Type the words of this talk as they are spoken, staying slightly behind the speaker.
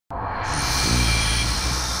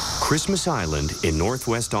Christmas Island in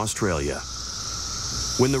northwest Australia.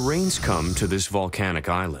 When the rains come to this volcanic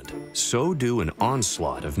island, so do an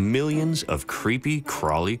onslaught of millions of creepy,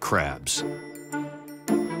 crawly crabs.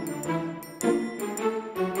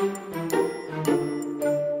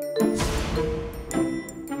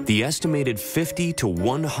 The estimated 50 to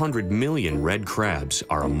 100 million red crabs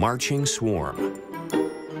are a marching swarm.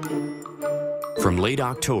 From late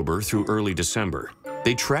October through early December,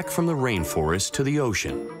 they trek from the rainforest to the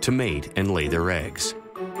ocean to mate and lay their eggs.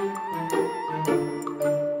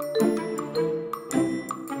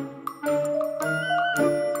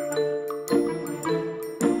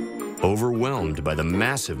 Overwhelmed by the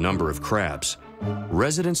massive number of crabs,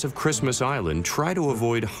 residents of Christmas Island try to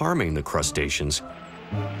avoid harming the crustaceans,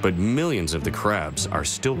 but millions of the crabs are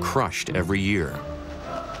still crushed every year.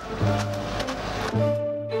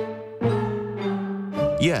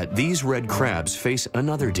 Yet these red crabs face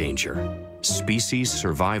another danger: species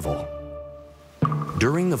survival.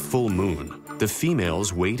 During the full moon, the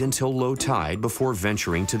females wait until low tide before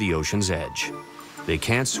venturing to the ocean's edge. They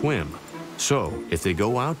can't swim, so if they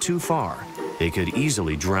go out too far, they could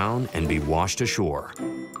easily drown and be washed ashore.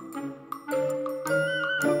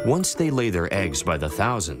 Once they lay their eggs by the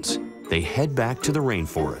thousands, they head back to the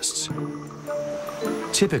rainforests.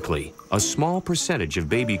 Typically, a small percentage of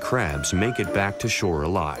baby crabs make it back to shore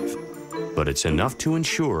alive, but it's enough to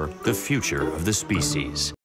ensure the future of the species.